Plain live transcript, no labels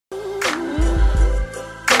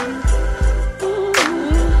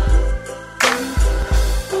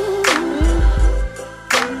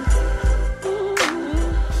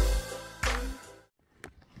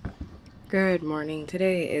Good morning.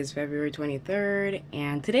 Today is February 23rd,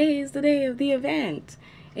 and today is the day of the event.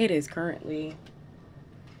 It is currently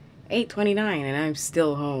 8:29, and I'm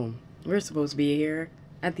still home. We're supposed to be here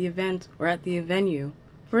at the event, or at the venue,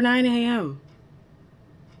 for 9 a.m.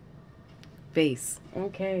 Face.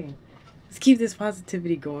 Okay. Let's keep this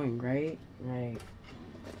positivity going, right? Right.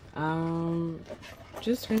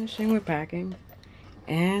 Just finishing with packing,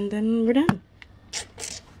 and then we're done.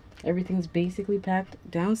 Everything's basically packed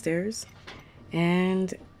downstairs,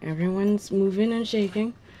 and everyone's moving and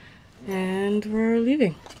shaking, and we're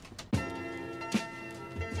leaving.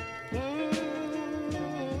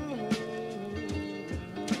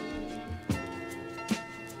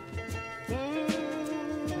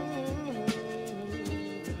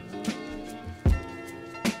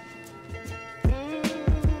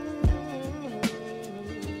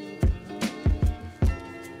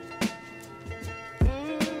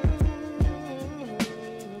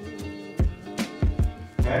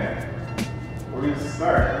 Okay, we're going to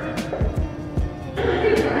start.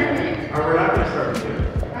 Or we're not going to start with you.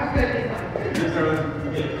 I'm good. We're going to start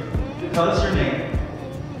with you. Tell us your name.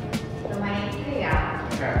 So my name's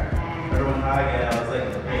Tagoe. Okay. Everyone, hi again. I was like,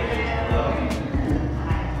 hey, hello.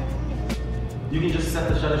 Hi. You can just set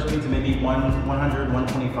the shutter speed to maybe 100,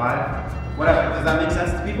 125. Whatever. Does that make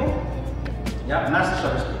sense to people? Yeah, and that's the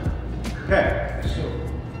shutter speed. Okay. So,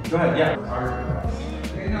 go ahead. Yeah.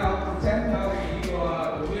 Okay, now pretend now that you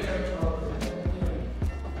are the winner of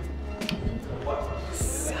what?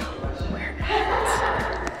 So, we're at...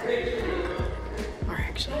 Or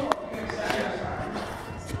actually...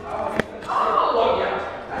 Oh, yeah.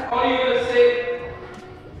 What are you going to say?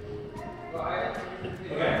 Okay.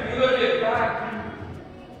 You're going to be back.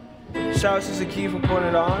 Shout out to Zaki for putting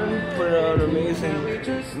it on. Put an amazing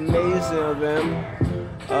event.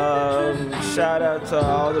 Shout out to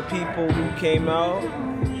all the people who came out.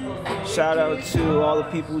 Shout out to all the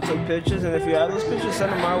people who took pictures. And if you have those pictures,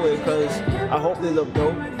 send them my way, because I hope they look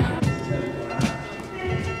dope.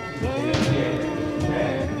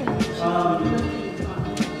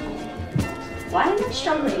 Why am I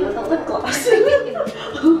struggling with a lip gloss?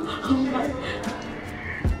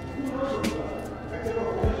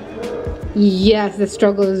 Yes, the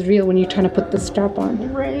struggle is real when you're trying to put the strap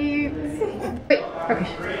on. Right. Wait, okay.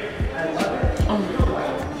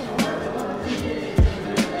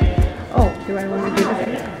 Oh, do I want to do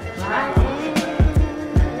this?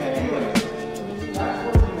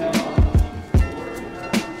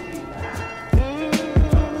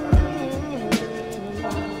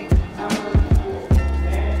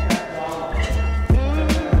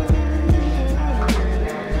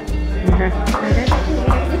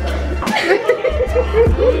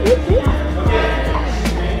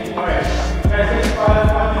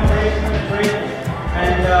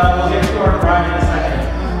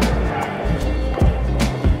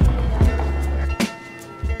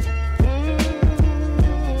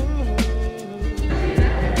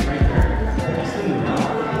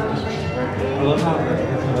 I love how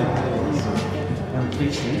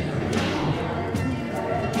please see.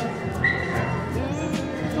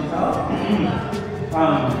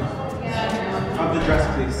 Of the dress,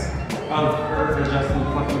 please. Of her adjusting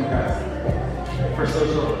plucking dress. For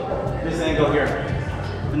social. This angle here.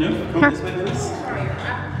 Anu, come this way, please.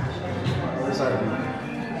 Other side of me.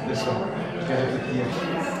 This one. Get it with you.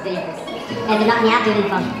 Stairs. And not now doing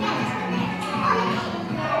fun.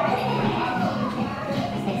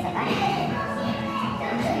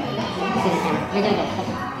 You're doing good.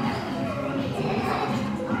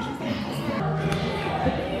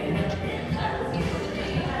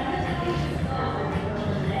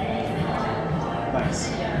 Nice.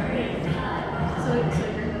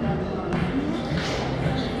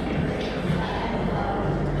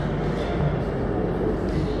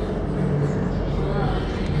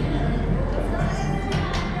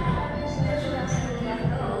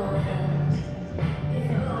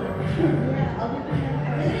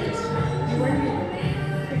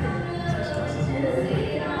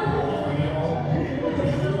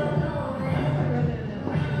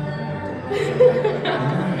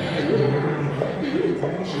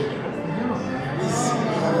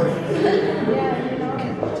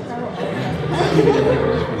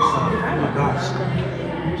 Oh my gosh.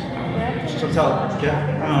 So tell, get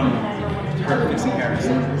her fixing hair.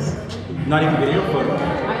 Not even video, photo. I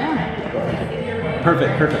am.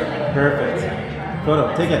 Perfect, perfect, perfect. Photo,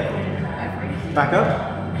 take it. Back up.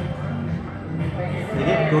 Take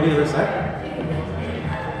it, go to the other side.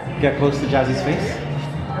 Get close to Jazzy's face.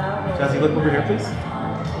 Jazzy, look over here, please.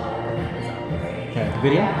 Okay,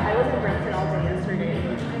 video. I was in Brampton all day yesterday.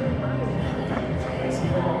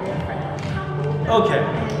 Okay.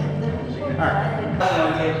 Alright. I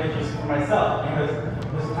want to take pictures for myself because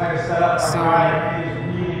this entire setup So,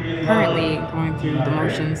 currently going through the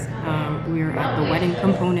motions. We are at the wedding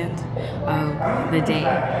component of the day,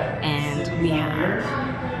 and we have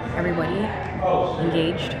everybody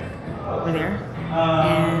engaged over there,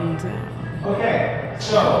 and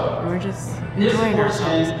we're just enjoying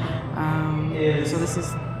ourselves. So this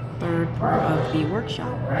is third part of the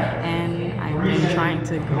workshop, and I've been trying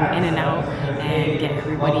to go in and out and get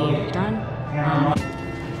everybody done.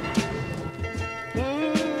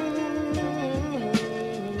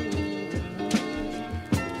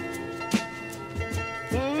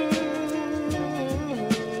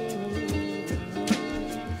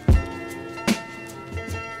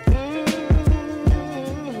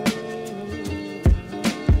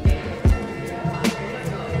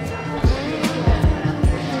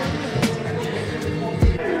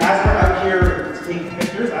 As we're out here taking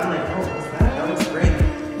pictures, I'm like, oh, what's that? That looks great.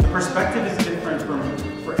 The perspective is different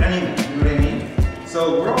for anyone, you know what I mean?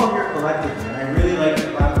 So we're all here collectively, and I really like the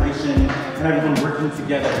collaboration and everyone working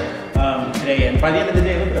together today. And by the end of the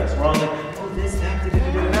day, look at us. We're all like, oh, this, that,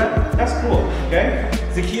 da-da-da-da-da. That's cool, okay?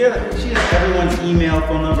 Zakia, she has everyone's email,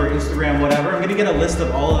 phone number, Instagram, whatever. I'm gonna get a list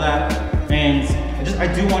of all of that, and I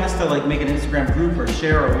do want us to like make an Instagram group or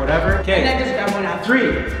share or whatever. Okay. And then just grab one out.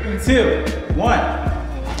 3, 2, 1.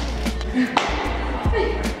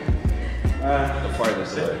 The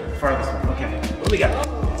farthest way. Farthest one, okay. What do we got?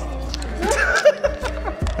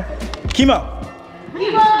 Chemo.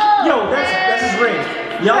 Yo, that's his ring.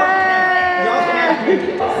 Y'all can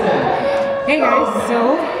have Hey guys, so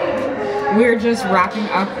we're just wrapping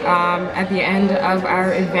up at the end of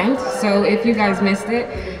our event. So if you guys missed it,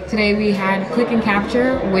 today we had Clique and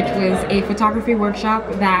Capture, which was a photography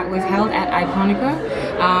workshop that was held at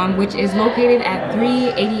Iconica, which is located at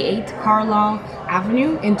 388 Carlisle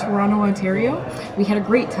Avenue in Toronto, Ontario. We had a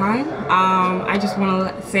great time. I just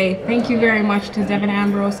want to say thank you very much to Devon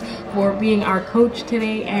Ambrose for being our coach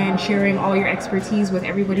today and sharing all your expertise with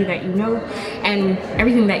everybody that you know and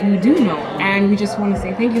everything that you do know. And we just want to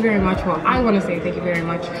say thank you very much. Well, I want to say thank you very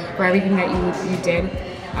much for everything that you did.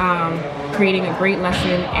 Creating a great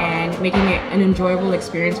lesson and making it an enjoyable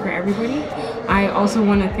experience for everybody. I also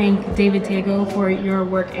want to thank David Tagoe for your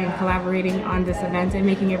work and collaborating on this event and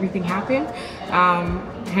making everything happen.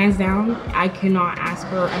 Hands down, I cannot ask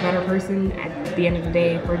for a better person at the end of the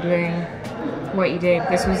day for doing what you did.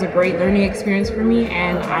 This was a great learning experience for me,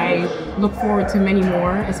 and I look forward to many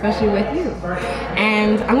more, especially with you.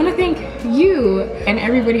 And I want to thank you and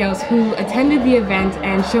everybody else who attended the event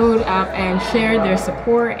and showed up and shared their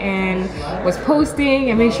support and was posting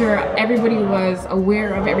and made sure everybody was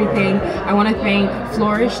aware of everything. I want to thank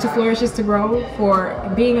Flourish is to Grow for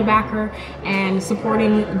being a backer and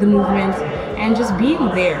supporting the movement and just being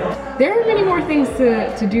there. There are many more things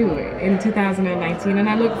to do in 2019, and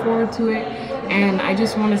I look forward to it. And I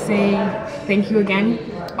just want to say thank you again.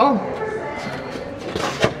 Oh,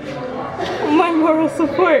 my moral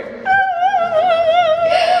support.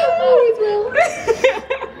 Always will.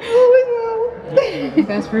 Always will.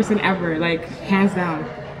 Best person ever, like hands down.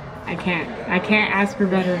 I can't ask for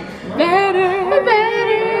better.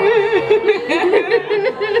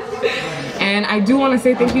 And I do want to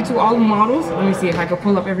say thank you to all the models. Let me see if I can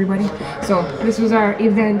pull up everybody. So this was our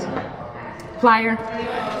event flyer.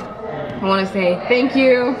 I want to say thank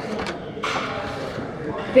you.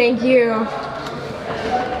 Thank you.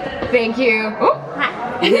 Thank you. Oh, hi.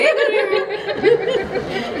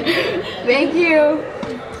 Thank you. Thank you.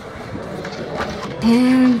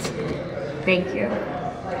 And thank you.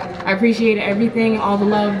 I appreciate everything, all the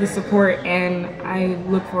love, the support, and I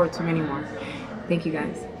look forward to many more. Thank you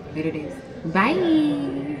guys. Later days. Bye.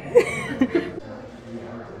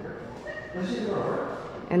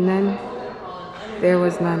 And then there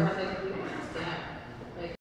was none.